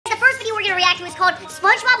react to is called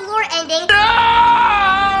SpongeBob Lore Ending.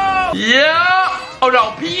 No! Yeah! Oh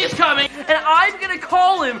no, P is coming, and I'm gonna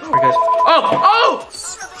call him. Right, guys. Oh!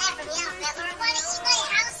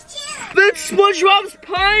 That's SpongeBob's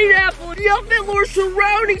pineapple! The alphabet lore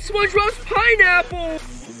surrounding SpongeBob's pineapple!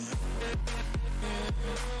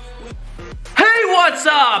 Hey, what's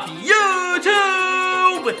up,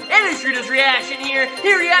 YouTube? And it's Dreactionsyt reaction here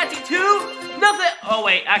reacting to nothing. Oh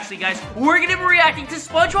wait, actually guys, we're gonna be reacting to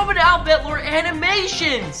SpongeBob and Alphabet Lore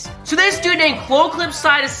Animations. So this dude named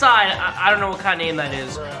Side to Side, I don't know what kind of name that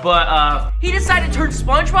is, but he decided to turn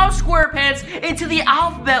SpongeBob SQUAREPANTS into the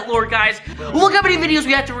Alphabet Lore, guys. Look how many videos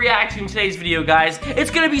we have to react to in today's video, guys.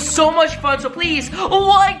 It's gonna be so much fun, so please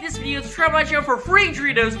like this video, subscribe to my channel for free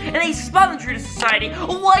Doritos and a spot in the Dorito Society.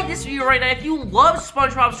 Like this video right now if you love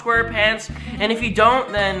SpongeBob SQUAREPANTS, and if you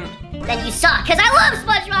don't, then you suck, because I love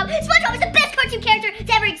SpongeBob. SpongeBob is the best cartoon character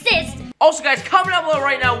to ever exist. Also, guys, comment down below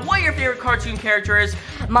right now what your favorite cartoon character is.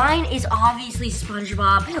 Mine is obviously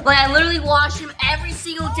SpongeBob. Like, I literally watch him every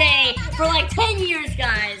single day for like 10 years,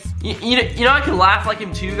 guys. You know I can laugh like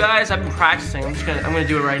him too, guys. I've been practicing. I'm gonna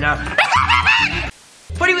do it right now.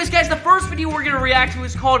 But anyways, guys, the first video we're gonna react to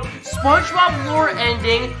is called SpongeBob Lore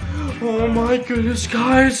Ending. Oh my goodness,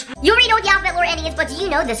 guys. You already know what the Alphabet Lore Ending is, but do you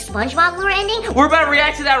know the SpongeBob Lore Ending? We're about to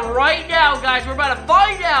react to that right now, guys. We're about to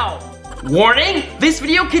find out. Warning, this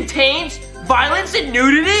video contains violence and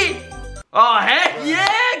nudity. Oh, heck yeah,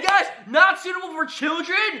 guys. Not suitable for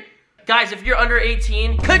children. Guys, if you're under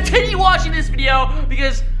 18, continue watching this video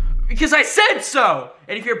because I said so.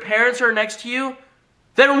 And if your parents are next to you,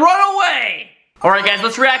 then run away. All right, guys,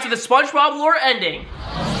 let's react to the SpongeBob Lore Ending.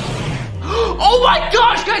 Oh my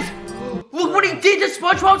gosh, guys. Look what he did to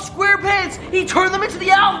SpongeBob SQUAREPANTS. He turned them into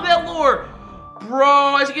the Alphabet Lore.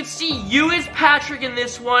 Bro, as you can see, U is Patrick in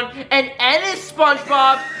this one, and N is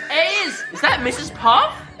SpongeBob. A is that Mrs.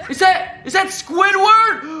 Puff? Is that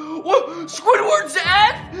Squidward? What? Squidward's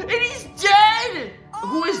F, and he's dead.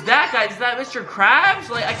 Who is that, guys? Is that Mr. Krabs?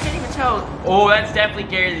 Like, I can't even tell. Oh, that's definitely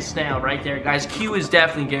Gary the Snail right there, guys. Q is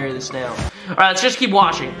definitely Gary the Snail. All right, let's just keep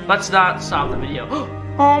watching. Let's not stop the video.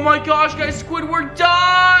 Oh my gosh, guys, Squidward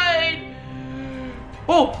died.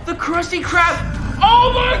 Oh, the Krusty Krab.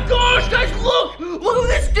 Oh my gosh, guys, look what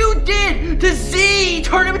this dude did to Z.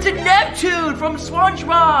 Turn him into Neptune from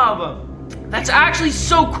SpongeBob. That's actually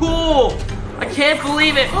so cool. I can't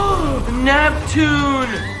believe it. Neptune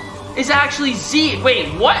is actually Z.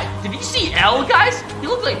 Wait, what? Did you see L, guys? He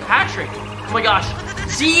looked like Patrick. Oh my gosh.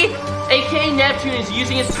 Z, aka Neptune, is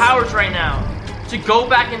using his powers right now to go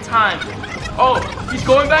back in time. Oh, he's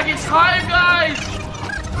going back in time, guys.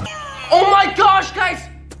 Oh my gosh, guys.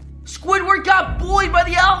 Squidward got bullied by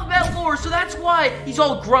the Alphabet Lore, so that's why he's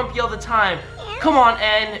all grumpy all the time. Come on,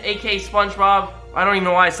 N, aka SpongeBob. I don't even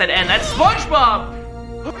know why I said N. That's SpongeBob.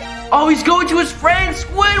 Oh, he's going to his friend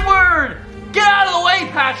Squidward. Get out of the way,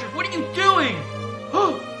 Patrick. What are you doing?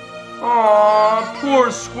 Aw, poor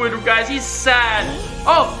Squidward, guys. He's sad.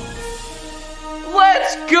 Oh,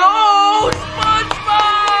 let's go,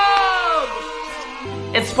 SpongeBob.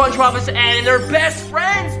 And SpongeBob is N, and they're best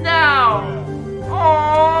friends now.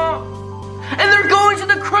 Aww. And they're going to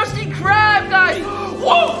the Krusty Krab, guys.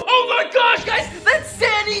 Whoa! Oh my gosh, guys! That's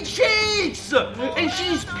Sandy Cheeks! And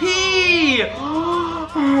she's P!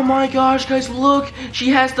 Oh my gosh, guys, look. She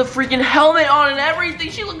has the freaking helmet on and everything.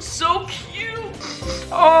 She looks so cute.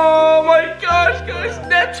 Oh my gosh, guys.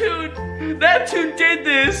 Neptune did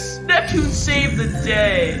this. Neptune saved the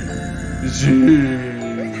day.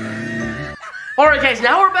 Alright, guys,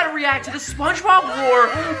 now we're about to react to the SpongeBob Lore,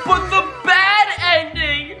 but the bad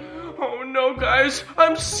ending. Oh no, guys,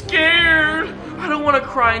 I'm scared. I don't want to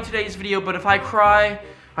cry in today's video, but if I cry,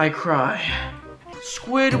 I cry.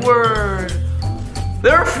 Squidward.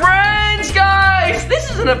 They're friends, guys. This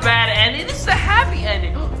isn't a bad ending. This is a happy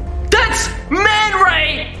ending. That's Man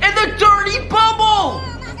Ray and the Dirty Bubble.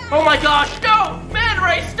 Oh my gosh, no. Man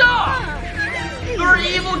Ray, stop. They're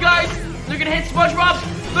evil, guys. They're gonna hit SpongeBob.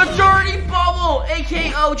 The Dirty Bubble,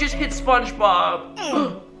 aka just hit SpongeBob.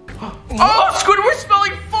 Oh, Squidward's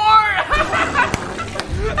smelling fart!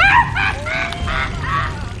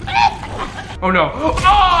 Oh no.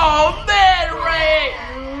 Oh, Man Ray!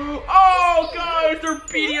 Oh, guys, they're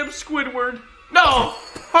beating up Squidward. No!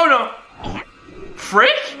 Oh no.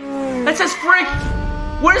 Frick? That says Frick.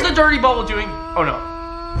 What is the Dirty Bubble doing? Oh no.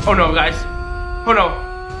 Oh no, guys. Oh no.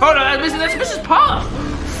 Oh no, that's Mrs. Puff.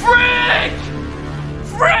 Frick!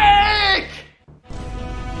 Frick!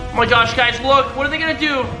 Oh my gosh, guys, look. What are they gonna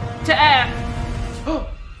do to F? Oh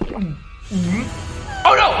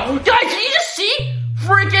no! Guys, did you just see?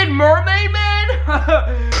 Freaking Mermaid Man?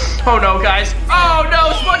 Oh no, guys. Oh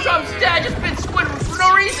no, SpongeBob's dad just bit Squidward for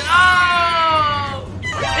no reason. Oh!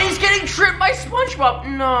 SpongeBob.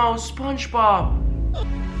 No, SpongeBob.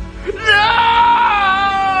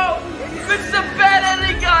 No! This is a bad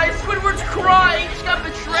ending, guys. Squidward's crying. He just got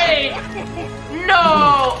betrayed.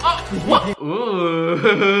 No. What? Ooh.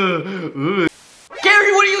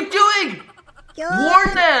 Gary, what are you doing?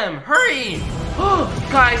 Warn them. Hurry.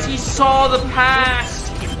 Guys, he saw the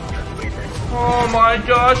past. Oh my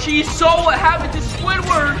gosh, he saw what happened to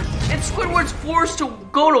Squidward. And Squidward's forced to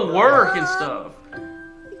go to work and stuff.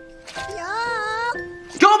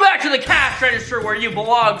 Go back to the cash register where you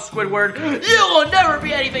belong, Squidward. You will never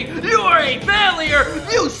be anything. You are a failure.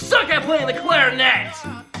 You suck at playing the clarinet.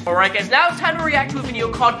 Alright guys, now it's time to react to a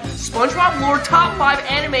video called SpongeBob Lore Top 5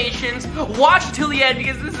 Animations. Watch till the end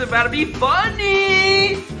because this is about to be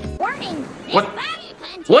funny. Warning.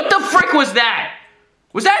 What the frick was that?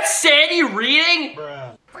 Was that Sandy reading?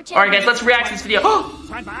 Alright guys, let's react to this video.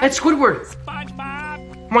 That's Squidward.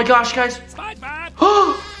 Oh my gosh, guys.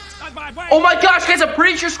 Oh my gosh, guys, I'm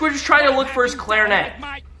pretty sure Squidward's trying to look for his clarinet.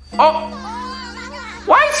 Oh.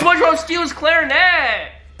 Why did SpongeBob steal his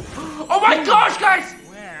clarinet? Oh my gosh, guys.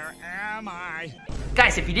 Where am I?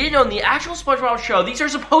 Guys, if you didn't know, in the actual SpongeBob show, these are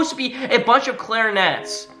supposed to be a bunch of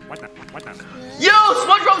clarinets. What the? Yo,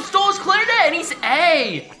 SpongeBob stole his clarinet and he's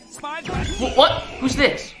A. What? Who's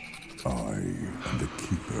this? I am the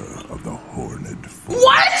keeper of the horned forest.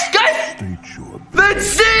 What? Guys! Let's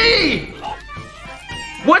see!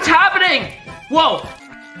 What's happening? Whoa!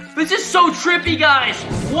 This is so trippy, guys!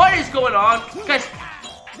 What is going on? Guys!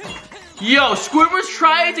 Yo, Squidward's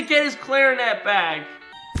trying to get his clarinet back.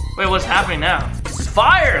 Wait, what's happening now? This is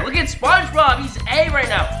fire! Look at SpongeBob! He's A right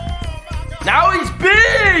now. Now he's B!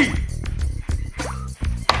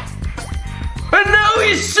 And now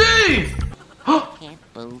he's C!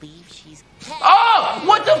 Can't believe she's. Oh!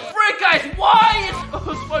 What the frick, guys? Why is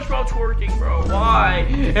SpongeBob twerking, bro? Why?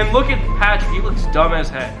 And look at Patrick. He looks dumb as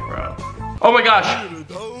heck, bro. Oh my gosh.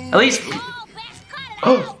 At least.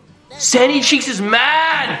 Oh! Sandy Cheeks is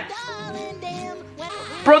mad!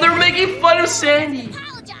 Bro, they're making fun of Sandy.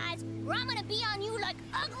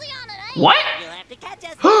 What?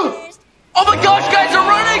 Oh my gosh, guys, they're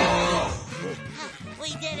running! We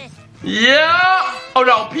did it. Yeah! Oh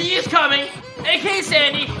no, P is coming! AK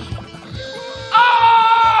Sandy!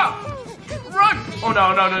 Ah! Run! Oh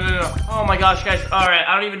no. Oh my gosh, guys. Alright,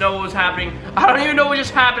 I don't even know what was happening. I don't even know what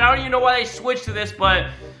just happened. I don't even know why they switched to this, but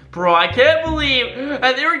bro, I can't believe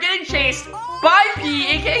that they were getting chased by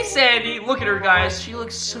P, AK Sandy. Look at her, guys. She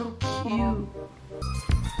looks so cute.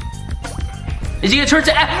 Is he gonna turn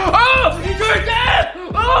to F? Oh! He turned to F!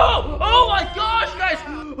 Oh my gosh, guys!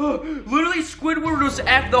 Literally, Squidward was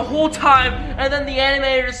F the whole time, and then the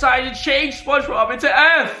animator decided to change SpongeBob into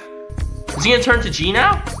F. Is he gonna turn to G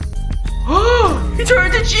now? Oh! He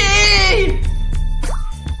turned to G!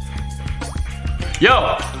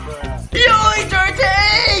 Yo! He turned to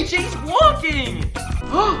H! He's walking!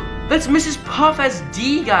 That's Mrs. Puff as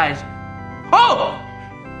D, guys. Oh!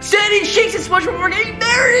 Sandy Cheeks and SpongeBob are getting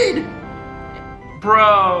married!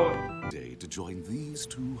 Bro. To join these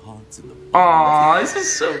two hearts in the Aw, this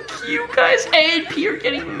is so cute, guys. A and P are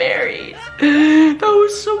getting married. That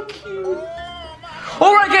was so cute.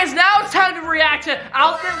 Alright, guys, now it's time to react to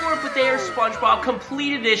Alphabet Lore But SpongeBob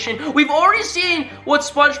Complete Edition. We've already seen what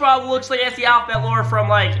SpongeBob looks like as the Alphabet Lore from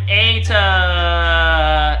like A to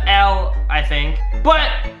L, I think. But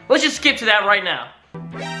let's just skip to that right now.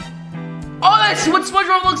 Oh, that's what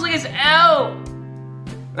SpongeBob looks like as L.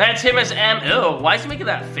 That's him as M. Ew, why is he making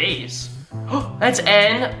that face? That's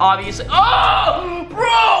N, obviously. Oh,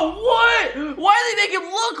 bro, what? Why do they make him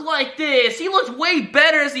look like this? He looks way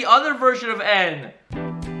better as the other version of N.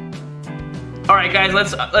 All right, guys,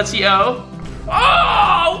 let's see O.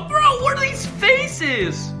 Oh, bro, what are these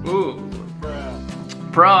faces? Ooh,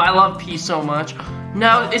 bro, I love P so much.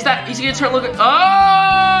 Now, is he gonna turn looking?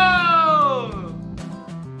 Oh,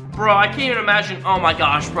 bro, I can't even imagine. Oh my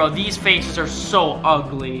gosh, bro, these faces are so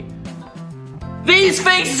ugly. These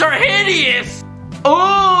faces are hideous!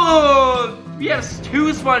 Oh! We have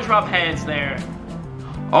two SpongeBob heads there.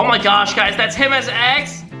 Oh my gosh, guys, that's him as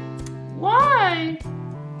X? Why?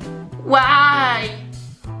 Why?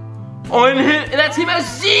 Oh, and that's him as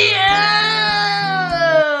Z!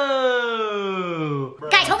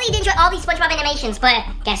 Guys, hopefully you did enjoy all these SpongeBob animations, but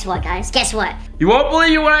guess what, guys? Guess what? You won't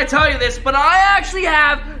believe it when I tell you this, but I actually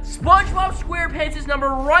have SpongeBob SquarePants' number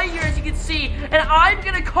right here, as you can see, and I'm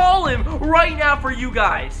gonna call him right now for you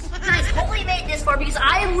guys. Guys, hopefully you made it this far because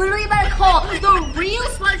I am literally about to call the real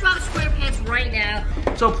SpongeBob SquarePants right now.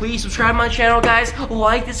 So please subscribe to my channel, guys,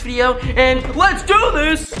 like this video, and let's do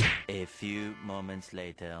this! A few moments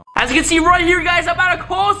later. As you can see right here, guys, I'm about to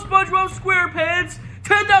call SpongeBob SquarePants.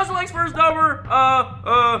 10,000 likes for his number.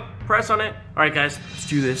 Press on it. All right, guys, let's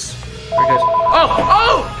do this. All right, guys.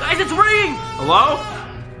 Oh, guys, it's ringing. Hello?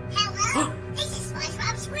 Hello? This is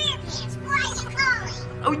SpongeBob SQUAREPANTS. Why are you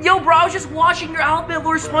calling? Oh, yo, bro, I was just watching your Alphabet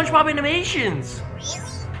Lore SpongeBob animations. Really?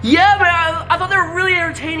 Yeah, but I thought they were really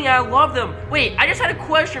entertaining. I love them. Wait, I just had a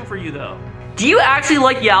question for you, though. Do you actually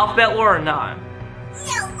like the Alphabet Lore or not? No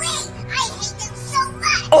way! I hate them so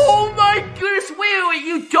much! Oh my goodness, wait,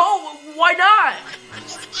 you don't? Why not?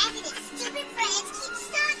 Because F and his stupid friends keep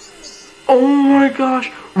stalking me. Oh my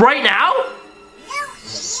gosh. Right now? No,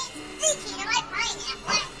 idiots! They came to my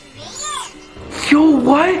pineapple at 3 a.m. Yo,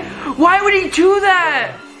 what? Why would he do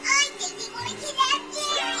that? I think they want to kidnap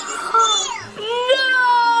Gary to steal! No,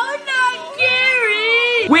 not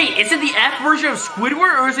Gary! Wait, is it the F version of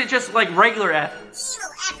Squidward or is it just like regular F? Evil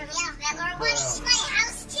F from the Alphabet Lore want to eat my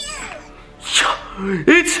house too!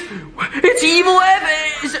 It's evil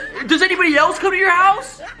F. Does anybody else come to your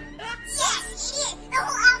house? Yes, idiot! The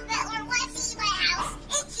whole Alphabet Lore wants to eat my house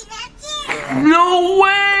and kidnap Gary! No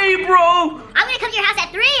way, bro! I'm gonna come to your house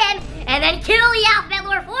at 3 a.m. and then kill the Alphabet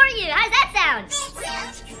Lore for you! How does that sound? That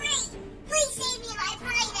sounds great! Please save me my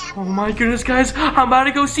pineapple! Oh my goodness, guys, I'm about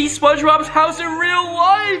to go see SpongeBob's house in real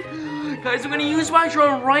life. Guys, I'm gonna use my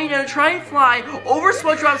drone right now to try and fly over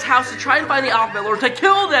SpongeBob's house to try and find the Alphabet Lore to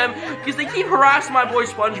kill them because they keep harassing my boy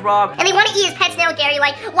SpongeBob. And they want to eat his pet snail, Gary.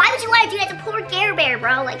 Like, why would you want to do that to poor Care Bear,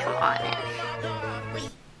 bro? Like, come on, man.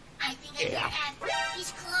 Wait, I think I hear F.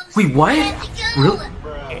 He's close. Wait, what? We have to go. Really?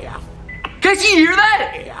 Guys, you hear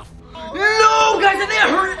that? No, guys, I think I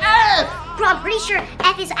heard F. Bro, I'm pretty sure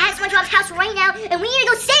F is at SpongeBob's house right now, and we need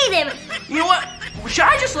to go save him. You know what? Should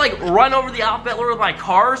I just like run over the Alphabet Lore with my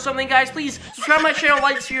car or something, guys? Please subscribe to my channel,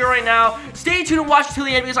 like this video right now. Stay tuned and watch until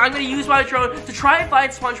the end because I'm going to use my drone to try and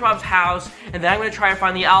find SpongeBob's house, and then I'm going to try and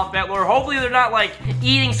find the Alphabet Lore. Hopefully they're not like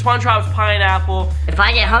eating SpongeBob's pineapple. If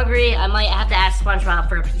I get hungry, I might have to ask SpongeBob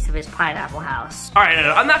for a piece of his pineapple house. All right,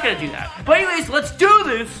 no, I'm not going to do that. But anyways, let's do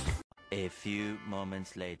this. A few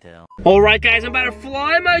moments later. Alright guys, I'm about to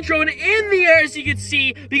fly my drone in the air as you can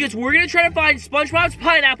see because we're going to try to find SpongeBob's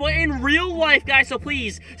pineapple in real life, guys. So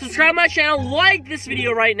please, subscribe to my channel, like this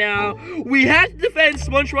video right now. We have to defend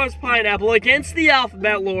SpongeBob's pineapple against the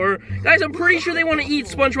Alphabet Lore. Guys, I'm pretty sure they want to eat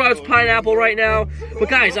SpongeBob's pineapple right now. But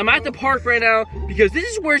guys, I'm at the park right now because this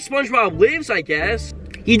is where SpongeBob lives, I guess.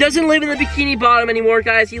 He doesn't live in the Bikini Bottom anymore,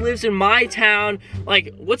 guys. He lives in my town.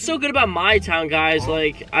 Like, what's so good about my town, guys?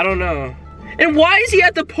 Like, I don't know. And why is he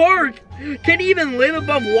at the park? Can he even live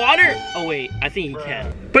above water? Oh, wait. I think he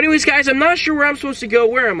can. But anyways, guys, I'm not sure where I'm supposed to go.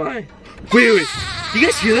 Where am I? Wait. Do you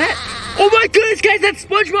guys hear that? Oh, my goodness, guys. That's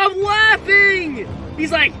SpongeBob laughing.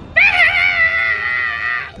 He's like,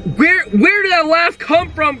 ah! Where did that laugh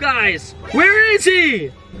come from, guys? Where is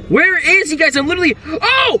he? Where is he, guys? I'm literally...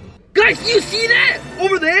 Oh! Guys, do you see that?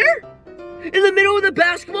 Over there? In the middle of the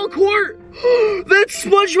basketball court? That's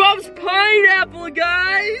SpongeBob's pineapple,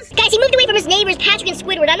 guys! Guys, he moved away from his neighbors, Patrick and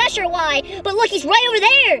Squidward. I'm not sure why, but look, he's right over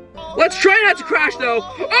there. Let's try not to crash, though.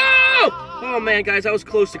 Oh! Oh, man, guys, I was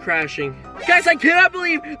close to crashing. Guys, I cannot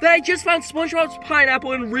believe that I just found SpongeBob's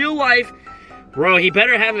pineapple in real life. Bro, he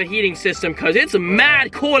better have a heating system, because it's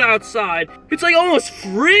mad cold outside. It's like almost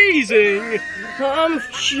freezing. I'm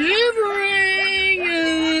shivering.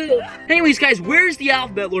 Anyways, guys, where's the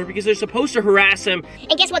Alphabet Lore? Because they're supposed to harass him.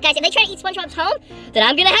 And guess what, guys? If they try to eat SpongeBob's home, then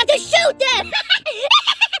I'm gonna have to shoot them!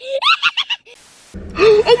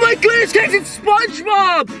 Oh my goodness, guys, it's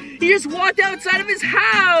SpongeBob! He just walked outside of his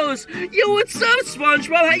house! Yo, what's up,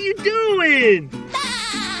 SpongeBob? How you doing?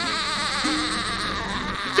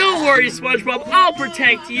 Don't worry, SpongeBob, I'll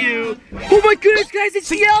protect you. Oh my goodness, guys, it's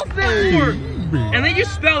the Alphabet Lore! And they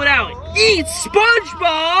just spelled it out. Eat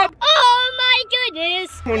SpongeBob! Oh my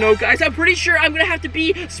goodness! Oh no, guys, I'm pretty sure I'm gonna have to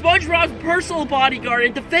be SpongeBob's personal bodyguard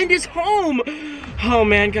and defend his home. Oh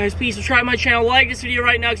man, guys, please subscribe to my channel, like this video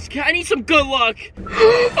right now, because I need some good luck.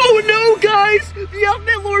 Oh no, guys! The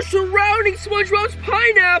Alphabet Lore surrounding SpongeBob's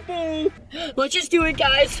pineapple! Let's just do it,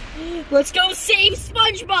 guys. Let's go save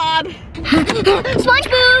SpongeBob.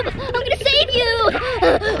 SpongeBob! I'm gonna save you!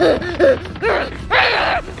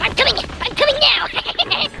 I'm coming now!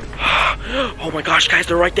 Oh my gosh, guys,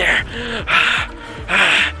 they're right there.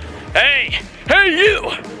 Hey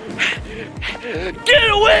you! Get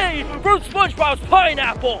away from SpongeBob's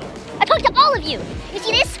pineapple! I talked to all of you! You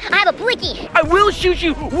see this? I have a blicky! I will shoot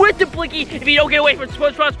you with the blicky if you don't get away from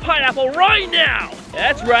SpongeBob's pineapple right now!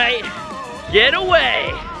 That's right. Get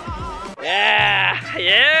away! Yeah,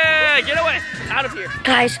 get away! Out of here.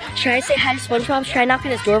 Guys, should I say hi to SpongeBob? Should I knock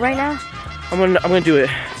on his door right now? I'm gonna do it.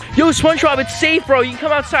 Yo, SpongeBob, it's safe, bro. You can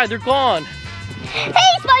come outside. They're gone. Hey,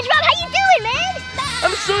 SpongeBob, how you doing, man?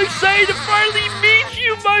 I'm so excited to finally meet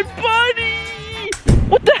you, my buddy!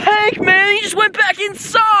 What the heck, man? He just went back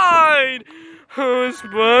inside! Oh,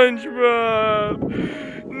 SpongeBob.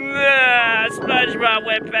 Nah, SpongeBob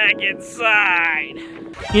went back inside.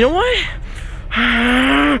 You know what?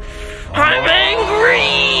 I'm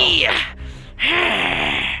angry!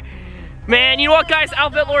 Man, you know what, guys?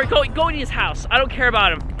 Alphabet Lore, go eat his house. I don't care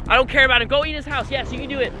about him. I don't care about him. Go eat his house. Yes, you can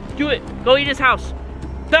do it. Do it. Go eat his house.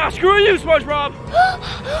 Nah, screw you, SpongeBob.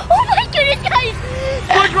 Oh my goodness, guys.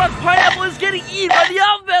 SpongeBob's pineapple is getting eaten by the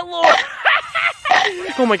Alphabet Lore.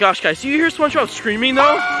 Oh my gosh, guys. Do you hear SpongeBob screaming,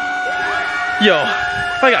 though? Yo,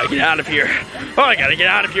 I gotta get out of here. Oh, I gotta get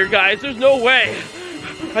out of here, guys. There's no way.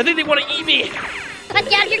 I think they want to eat me. Let's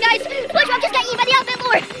get out of here, guys. SpongeBob just got eaten by the Alphabet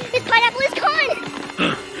Lore. His pineapple is gone.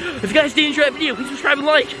 If you guys did enjoy that video, please subscribe and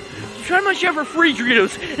like. Subscribe my channel for free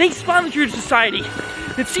Doritos and spawn the Dorito Society.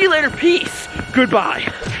 And see you later. Peace.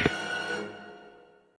 Goodbye.